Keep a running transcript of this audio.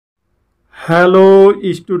Hello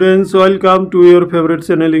students, welcome to your favorite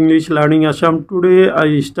channel English Learning Assam. Today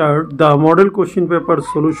I start the model question paper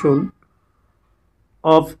solution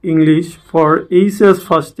of English for HS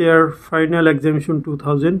first year final examination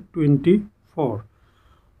 2024.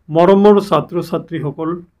 মৰমৰ ছাত্ৰ ছাত্ৰীসকল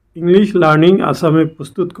English learning আসামে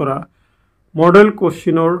প্ৰস্তুত কৰা model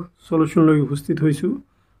কোশ্চেনৰ solution লৈ উপস্থিত হৈছো।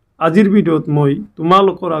 আজিৰ ভিডিঅ'ত মই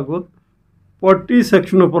তোমালোকৰ আগত প্ৰতি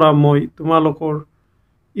সেকশনৰ পৰা মই তোমালোকৰ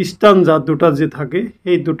স্ট্যান্জা দুটা যে থাকে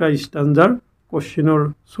সেই দুটা স্ট্যান্জাৰ কোশ্চেনৰ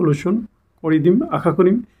সলিউশন কৰি দিম। আশা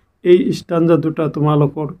কৰিম এই স্ট্যান্জা দুটা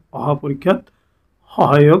তোমালোকৰ অহা পৰীক্ষাত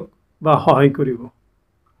সহায় কৰিব।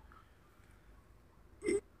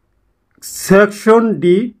 Section D,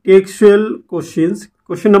 textual questions.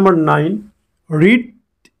 Question number 9. Read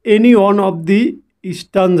any one of the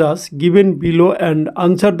stanzas given below and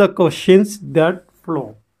answer the questions that follow.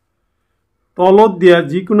 তলত দিয়া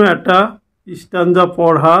যিকোনো এটা স্ট্যান্জা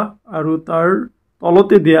পঢ়া আৰু তাৰ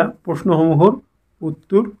তলতে দিয়া প্ৰশ্নসমূহৰ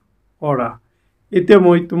উত্তৰ কৰা। এতিয়া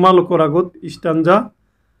মই তোমালোকৰ আগত স্ট্যান্জা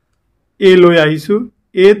এ লৈ আহিছো।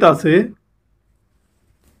 এত আছে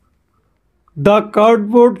The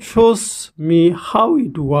cardboard shows me how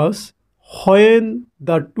it was when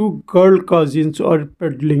the two girl cousins were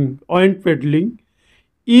pedaling,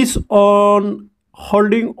 each on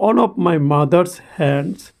holding one of my mother's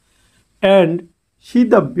hands, and she,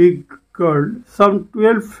 the big girl, some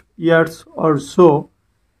 12 years or so,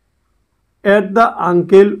 at the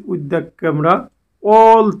uncle with the camera.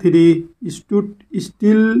 All three stood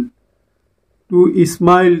still to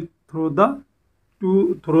smile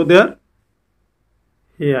through their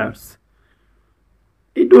hairs.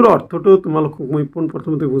 এইটোৰ অৰ্থটো তোমালোকক মই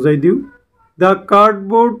প্ৰথমতে বুজাই দিওঁ। The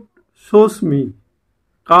cardboard shows me,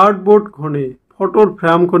 কাৰ্ডবোৰ্ডখনে ফটোৰ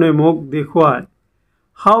ফ্ৰেমখনে মোক দেখুৱায়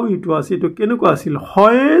how it was, এইটো কেনেকুৱা আছিল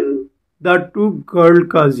when the two girl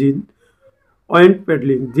cousin went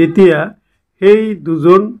pedaling, যেতিয়া সেই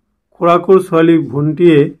দুজন খুৰাকৰ ছোৱালী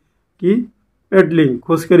ভণ্টিয়ে কি পেডলিং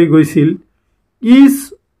খোজকাঢ়ি গৈছিল, is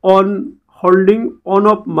on holding on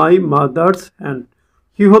of my mothers hand,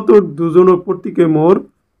 সিহঁতৰ দুজনৰ প্ৰত্যেকে মোৰ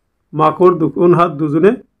মাকৰ দুখন হাত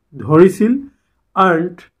দুজনে ধৰিছিল।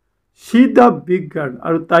 And C the big girl,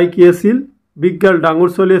 আৰু তাই কি আছিল বিগ গাৰ্ল ডাঙৰ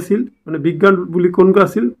ছোৱালী আছিল, মানে বিগ গাৰ্ল বুলি কোনকৈ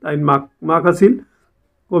আছিল তাইৰ মাক আছিল,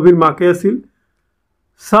 কবিৰ মাকে আছিল।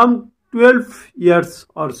 সাম 12 ইয়াৰ্ছ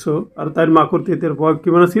অৰ ছ, আৰু তাইৰ মাকৰ তেতিয়াৰ বয়স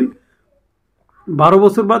কিমান আছিল 12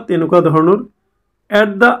 বছৰ বা তেনেকুৱা ধৰণৰ। At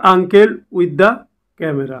the uncle with the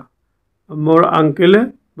camera, মোৰ আংকেলে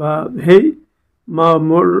বা সেই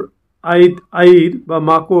মোৰ আইৰ বা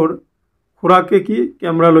মাকৰ খুৰাকে কি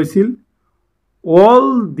কেমেৰা লৈছিল। All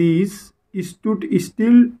this stood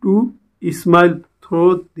still two smile through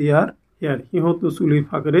there hair, সিহঁতো চুলিৰ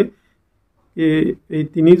ফাকেৰে এই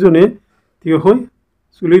তিনিজনে থিয় হৈ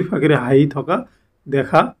চুলিৰ ফাকেৰে হাঁহি থকা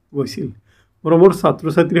দেখা গৈছিল। মৰমৰ ছাত্ৰ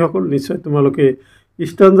ছাত্ৰীসকল, নিশ্চয় তোমালোকে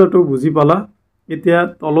স্ট্যান্জাটো বুজি পালা। এতিয়া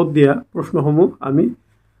তলত দিয়া প্ৰশ্নসমূহ আমি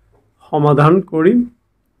সমাধান কৰিম।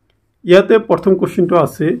 ইয়াতে প্ৰথম কোশ্চেনটো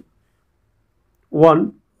আছে 1.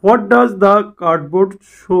 What does the cardboard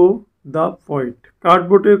show the poet?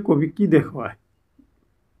 কাৰ্ডবোৰ্ডে কবি কি দেখুৱায়?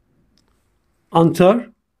 Answer.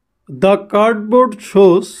 The cardboard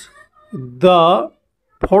shows the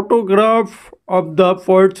photograph of the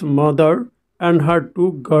poet's mother and her two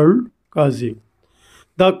girl cousins.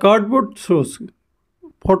 The cardboard shows,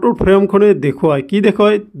 ফটোৰ ফ্ৰেমখনে দেখুৱায় কি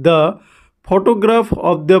দেখুৱায়? The photograph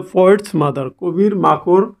of the poet's mother, কবিৰ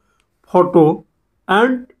মাকৰ photo,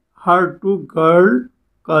 and her two girl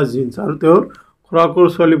cousins, আৰু তেওঁৰ খুৰাকৰ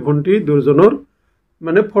ছোৱালী ভণ্টি দুজনৰ,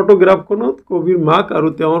 মানে ফটোগ্ৰাফখনত কবিৰ মাক আৰু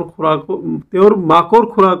তেওঁৰ মাকৰ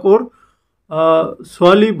খুৰাকৰ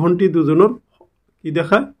ছোৱালী ভণ্টি দুজনৰ কি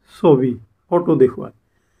দেখায় ছবি ফটো দেখুৱায়।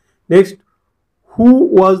 Next, who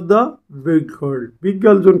was the big girl, big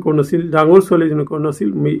গাৰ্লজন কোন আছিল, ডাঙৰ ছোৱালীজন কোন আছিল?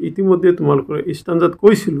 মই ইতিমধ্যে তোমালোকৰ স্ট্যান্জাত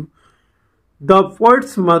কৈছিলোঁ। The পয়েটছ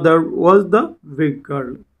mother was the big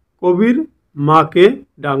girl, কবিৰ মাকে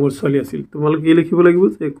ডাঙৰ ছোৱালী আছিল। তোমালোকে কি লিখিব লাগিব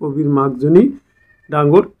যে কবিৰ মাকজনী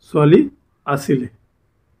ডাঙৰ ছোৱালী আছিলে।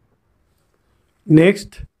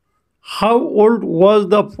 Next, how old was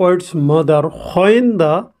the পয়েটছ mother when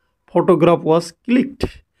the photograph was clicked,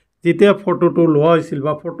 যেতিয়া ফটোটো লোৱা হৈছিল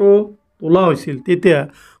বা ফটো তোলা হৈছিল তেতিয়া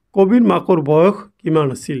কবিৰ মাকৰ বয়স কিমান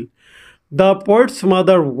আছিল? The পয়েটছ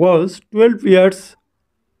mother was 12 years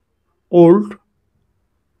old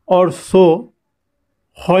or so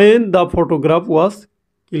when the photograph was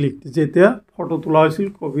clicked, যেতিয়া ফটো তোলা হৈছিল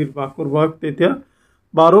কবিৰ মাকৰ বয়স তেতিয়া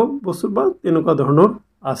 12 বছৰ বা তেনেকুৱা ধৰণৰ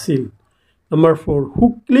আছিল। Number 4. Who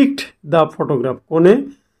clicked the photograph, কোনে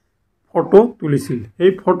ফটো তুলিছিল?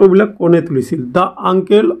 এই ফটোবিলাক কোনে তুলিছিল? The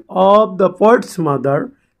uncle of the poet's mother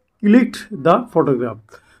clicked the photograph.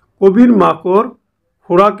 কবির মাকড়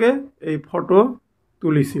খোরাকে এই ফটো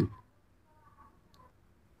তুলিছিল।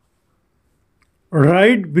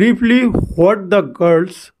 Right briefly what the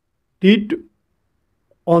girls did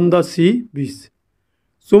on the sea beach.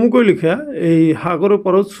 চমুকৈ লিখা এই সাগৰৰ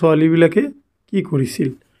পাৰত ছোৱালীবিলাকে কি কৰিছিল।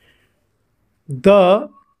 The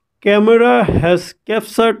camera has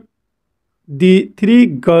captured the 3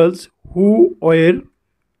 girls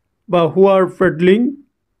who R peddling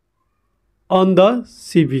on the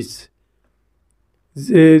sea beach.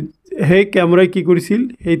 সেই কেমেৰাই কি কৰিছিল,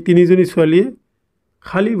 সেই 3জনী ছোৱালীয়ে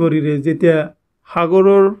খালী ভৰিৰে যেতিয়া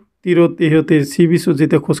সাগৰৰ তীৰত সিহঁতে চি বিচত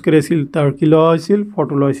যেতিয়া খোজকাঢ়ি আছিল তাৰ কি লোৱা হৈছিল,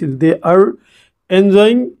 ফটো লোৱা হৈছিল। দে আৰ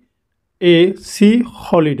এনজয়িং এ চি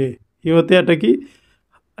হলিডে। সিহঁতে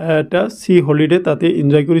এটা চি হলিডে তাতে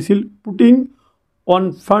এনজয় কৰিছিল। Putting on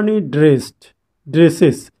funny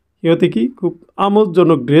dresses. সিহঁতে কি খুব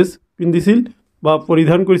আমোদজনক ড্ৰেছ পিন্ধিছিল বা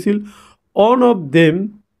পৰিধান কৰিছিল। On of them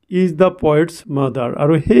is the পয়েটছ mother.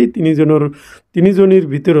 আৰু সেই তিনিজনীৰ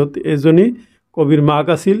ভিতৰত এজনী কবিৰ মাক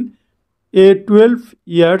আছিল। এ 12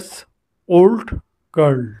 years old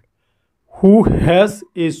girl who has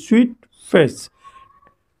a sweet face।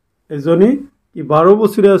 এজনী 12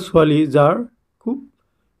 বছৰীয়া ছোৱালী যাৰ খুব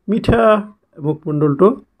মিঠা মুখমণ্ডলটো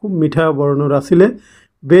খুব মিঠা বৰ্ণৰ আছিলে।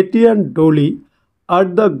 বেটি and Dolly are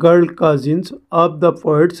the girl cousins of the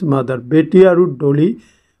পয়েটছ mother. বেটি আৰু ডলি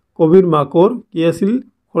কবিৰ মাকৰ কি আছিল,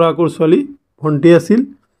 খুৰাকৰ ছোৱালী ভণ্টি আছিল।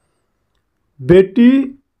 বেটি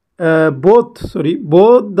both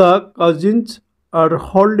the cousins are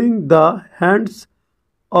holding the hands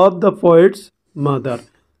of the poet's mother।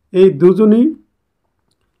 এই দুজনী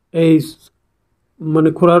এই মানে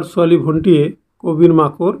খুৰাৰ ছোৱালী ভণ্টিয়ে কবিৰ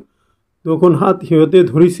মাকৰ দুখন হাত সিহঁতে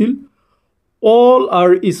ধৰিছিল। All R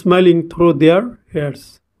smiling through there হেয়াৰ্ছ।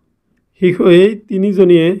 এই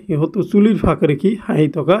তিনিজনীয়ে সিহঁতৰ চুলিৰ ফাঁক ৰাখি হাঁহি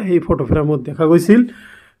থকা সেই ফটো ফ্ৰেমত দেখা গৈছিল।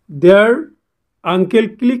 There uncle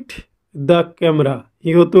clicked the camera.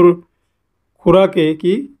 সিহঁতৰ খুৰাকে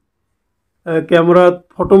কি কেমেৰাত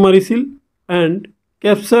ফটো মাৰিছিল। And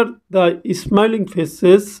capture the smiling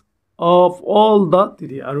faces of all the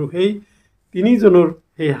 3। আৰু সেই তিনিজনৰ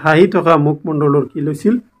সেই হাঁহি থকা মুখমণ্ডলৰ কি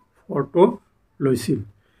লৈছিল, ফটো লৈছিল।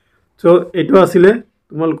 চ' এইটো আছিলে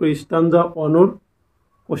তোমালোকৰ ষ্টাঞ্জা 1ৰ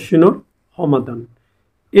কুৱেশ্যনৰ সমাধান।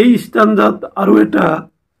 এই ষ্টাঞ্জাত আৰু এটা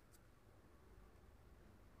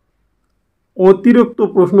অতিৰিক্ত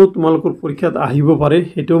প্ৰশ্ন তোমালোকৰ পৰীক্ষাত আহিব পাৰে,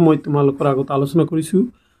 সেইটোও মই তোমালোকৰ আগত আলোচনা কৰিছোঁ।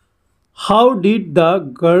 হাউ ডিড দ্য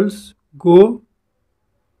গাৰ্লছ গ'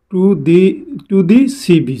 টু দি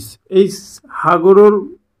চি বিচ। এই সাগৰৰ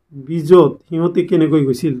বীজত সিহঁতে কেনেকৈ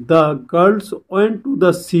গৈছিল। The girls went to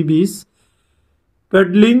the C বিচ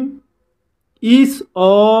peddling is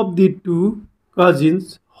of the 2 cousins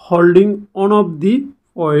holding on of the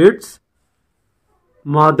পয়েটছ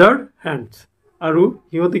mother hands. আৰু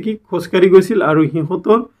সিহঁতে কি খোজকাঢ়ি গৈছিল আৰু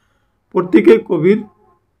সিহঁতৰ প্ৰত্যেকেই কবিৰ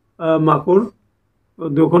মাকৰ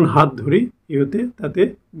দুখন হাত ধৰি সিহঁতে তাতে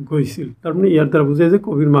গৈছিল। তাৰমানে ইয়াৰ দ্বাৰা বুজায় যে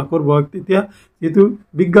কবিৰ মাকৰ বয়স তেতিয়া যিহেতু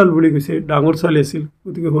বিজ্ঞান বুলি কৈছে, ডাঙৰ ছোৱালী আছিল,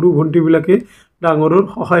 গতিকে সৰু ভণ্টিবিলাকে ডাঙৰৰ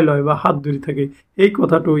সহায় লয় বা হাত ধৰি থাকে, এই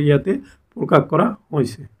কথাটো ইয়াতে প্ৰকাশ কৰা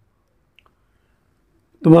হৈছে।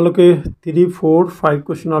 তোমালোকে 3, 4, 5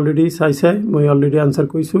 কুৱেশ্যন অলৰেডি চাই মই অলৰেডি আনচাৰ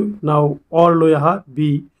কৰিছোঁ। নাও অৰ লৈ আহা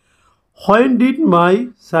B. When did my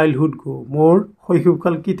childhood go? মোৰ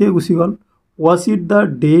শৈশৱকাল কেতিয়া গুচি গ'ল। Was it the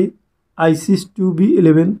day I ceased to be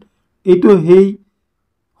 11? এইটো সেই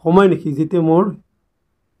সময় নেকি যেতিয়া মোৰ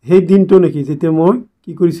সেই দিনটো নেকি যেতিয়া মই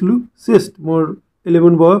কি কৰিছিলোঁ, মোৰ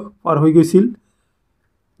 11 বয়স পাৰ হৈ গৈছিল।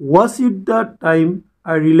 Was it the time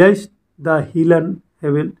I realized the hill and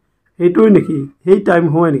heaven? সেইটোৱে নেকি সেই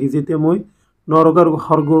সময় নেকি যেতিয়া মই নৰক আৰু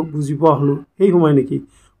স্বৰ্গ বুজি পোৱা হ'লোঁ, সেই সময় নেকি।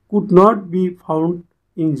 Could not be found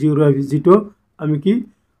in geography, যিটো আমি কি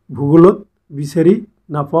ভূগোলত বিচাৰি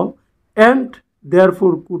নাপাওঁ। And there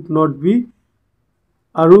for could not be,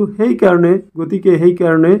 আৰু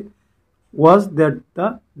সেইকাৰণে ৱাজ দেট দ্য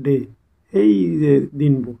ডে, সেই যে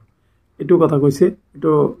দিনবোৰ, এইটো কথা কৈছে।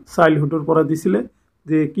 এইটো চাইল্ডহুডৰ পৰা দিছিলে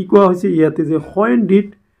যে কি কোৱা হৈছে ইয়াতে যে when did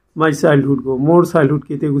my childhood go, মোৰ চাইল্ডহুড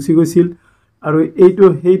কেতিয়া গুচি গৈছিল। আৰু এইটো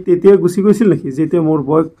সেই তেতিয়া গুচি গৈছিল নেকি যেতিয়া মোৰ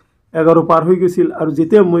বয়স 11 পাৰ হৈ গৈছিল। আৰু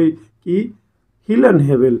যেতিয়া মই কি হিল এণ্ড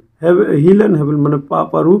হেভেন মানে পাপ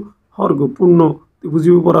আৰু স্বৰ্গ পূৰ্ণ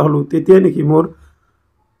বুজিব পৰা হ'লোঁ, তেতিয়াই নেকি মোৰ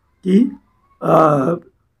কি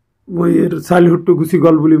মই চাইল্ডহুডটো গুচি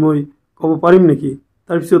গ'ল বুলি মই ক'ব পাৰিম নেকি।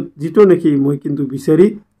 তাৰপিছত যিটো নেকি মই কিন্তু বিচাৰি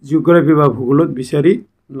জিঅ'গ্ৰাফি বা ভূগোলত বিচাৰি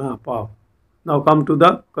নাপাওঁ। নাও come to the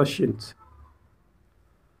questions.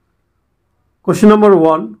 Question number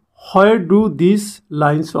 1, where do these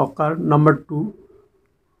lines occur? Number 2,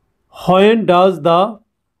 when does the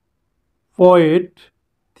poet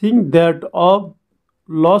think that of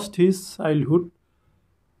lost his childhood.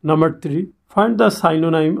 Number 3. Find the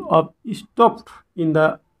synonym of stopped in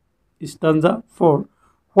the stanza 4.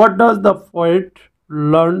 What does the poet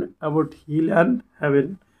learn about hell and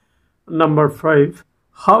heaven? Number 5.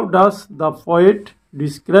 How does the poet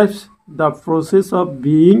describes the process of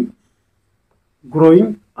being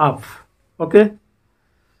growing up? Okay.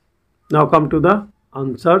 Now come to the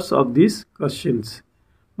answers of these questions.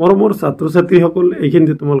 মৰমৰ ছাত্ৰ ছাত্ৰীসকল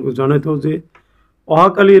এইখিনিতে তোমালোকক জনাই থওঁ যে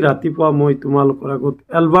অহাকালি ৰাতিপুৱা মই তোমালোকৰ আগত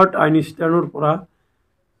এলবাৰ্ট আইনষ্টাইনৰ পৰা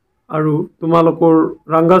আৰু তোমালোকৰ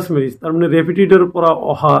ৰাংগাছ মেৰিজ তাৰ মানে ৰেপিটেডৰ পৰা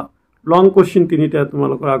অহা লং কোৱেশ্চন তিনিটা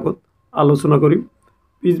তোমালোকৰ আগত আলোচনা কৰিম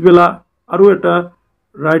পিছবেলা আৰু এটা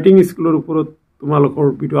ৰাইটিং স্কিলৰ ওপৰত তোমালোকৰ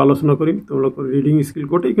ভিডিও আলোচনা কৰিম তোমালোকৰ ৰিডিং স্কিল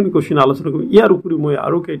গোটেইখিনি কোৱেশ্চন আলোচনা কৰিম ইয়াৰ উপৰি মই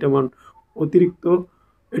আৰু কেইটামান অতিৰিক্ত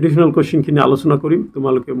এডিশনাল কোৱেশ্চনখিনি আলোচনা কৰিম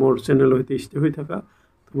তোমালোকে মোৰ চেনেলৰ সৈতে ষ্টে হৈ থাকা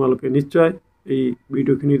তোমালোকে নিশ্চয় এই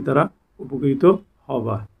ভিডিওখিনিৰ দ্বাৰা উপকৃত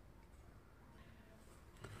হবা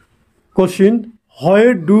question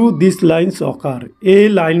Where do these lines occur? এই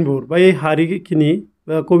লাইনবোৰ বা এই শাৰীখিনি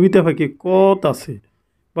বা কবিতা ফাঁকি ক'ত আছে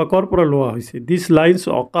বা ক'ৰ পৰা লোৱা হৈছে These lines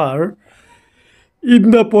occur in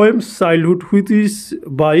the poem Childhood which is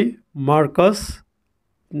by Marcus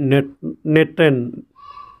Noten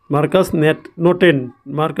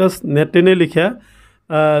লিখা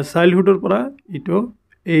চাইল্ডহুডৰ পৰা ইটো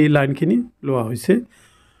এই লাইনখিনি লোৱা হৈছে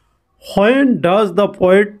When does the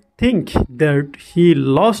poet think that he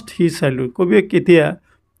lost his childhood? কবিয়ে কেতিয়া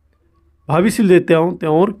ভাবিছিল যে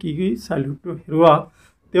তেওঁৰ কি চাইল্ডহুডটো হেৰুৱা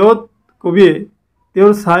কবিয়ে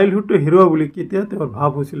তেওঁৰ চাইল্ডহুডটো হেৰুৱা বুলি কেতিয়া তেওঁৰ ভাৱ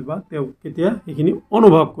হৈছিল বা তেওঁ কেতিয়া এইখিনি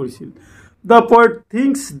অনুভৱ কৰিছিল The poet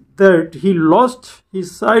thinks that he lost his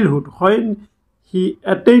childhood when he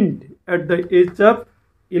attained at the age of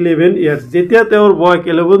 11 years. যেতিয়া তেওঁৰ বয়স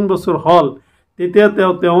 11 বছৰ হ'ল তেতিয়া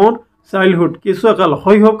তেওঁৰ চাইল্ডহুড কেঁচুৱাকাল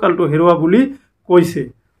শৈশৱকালটো হেৰুৱা বুলি কৈছে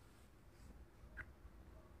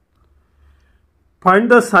Find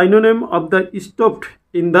the synonym of the stopped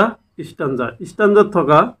in the stanza. Stanza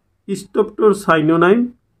থকা stoppedৰ synonym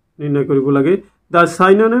নিৰ্ণয় কৰিব লাগে The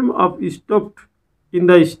synonym of stopped in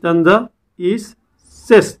the stanza is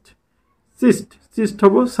cyst. Cyst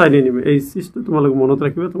হ'ব synonym. এই cyst তোমালোকে মনত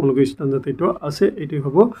ৰাখিবা তোমালোকৰ stanzaত এইটো আছে এটি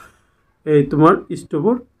হ'ব এই তোমাৰ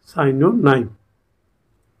stoppedৰ synonym.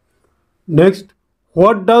 Next,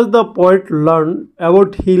 what does the poet learn about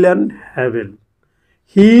hell and heaven?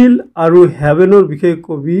 Hell আৰু heavenৰ বিষয়ে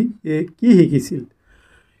কবি কি শিকিছিল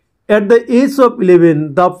At the age of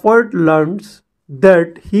 11, the poet learns that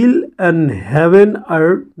hell and heaven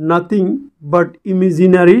are nothing but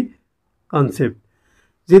imaginary concept.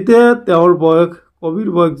 যেতিয়া তেওঁৰ বয়স কবিৰ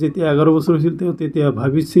বয়স যেতিয়া 11 বছৰ হৈছিল তেওঁ তেতিয়া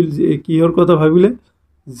ভাবিছিল যে কিহৰ কথা ভাবিলে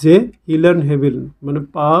যে hell and heaven মানে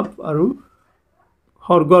পাপ আৰু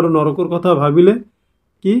স্বৰ্গ আৰু নৰকৰ কথা ভাবিলে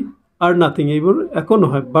কি আৰ নাথিং এইবোৰ একো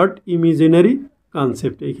নহয় বাট ইমেজিনাৰী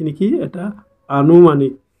কনসেপ্ট এইখিনি কি এটা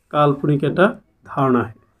আনুমানিক কাল্পনিক এটা ধাৰণা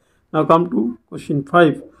Now come to question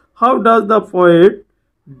 5 How does the poet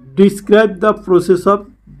describe the process of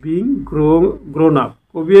being grown up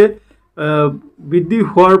কবিয়ে বৃদ্ধি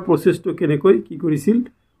হোৱাৰ প্ৰচেছটো কেনেকৈ কি কৰিছিল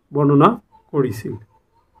বৰ্ণনা কৰিছিল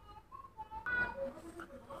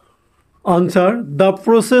Answer The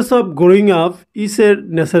process of growing up is a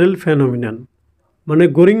natural phenomenon মানে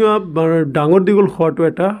growing up ডাঙৰ দীঘল হোৱাটো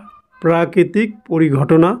এটা প্ৰাকৃতিক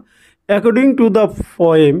পৰিঘটনা According to the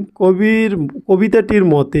poem কবিতাটিৰ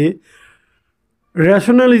মতে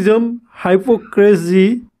rationalism hypocrisy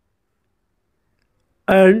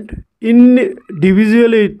and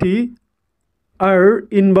individuality are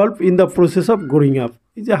involved in the process of growing up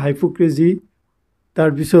is a hypocrisy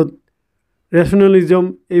তাৰপিছত rationalism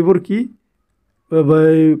এইবোৰ কি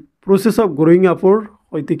process of growing up or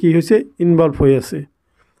হইতে কি হৈছে ইনভলভ হৈ আছে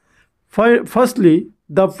Firstly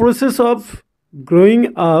the process of growing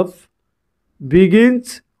up begins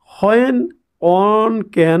when one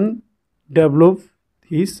can develop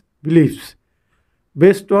his beliefs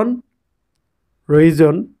based on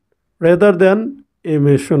reason rather than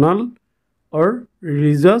emotional or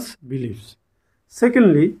religious beliefs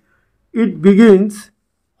Secondly it begins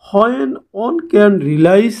when one can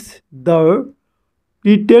realize the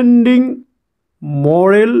pretending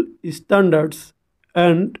moral standards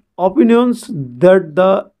and opinions that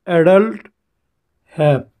the adult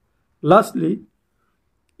have. Lastly,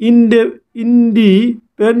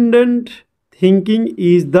 independent thinking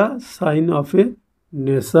is the sign of a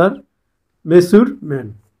mature man.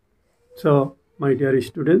 So, my dear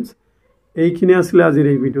students, এইখিনি আসলে আজিৰ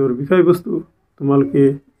এই ভিডিওৰ বিষয়বস্তু তোমালোকে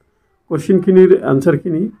কোশ্চেনখিনিৰ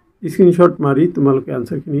আনসাৰখিনি screenshot মাৰি তোমালোকে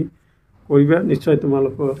আনসাৰখিনি কৰিবা নিশ্চয়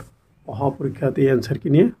তোমালোকৰ অহা পৰীক্ষাত এই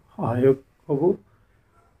আনসাৰখিনি সহায়ক হ'ব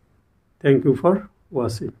Thank you for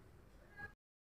watching.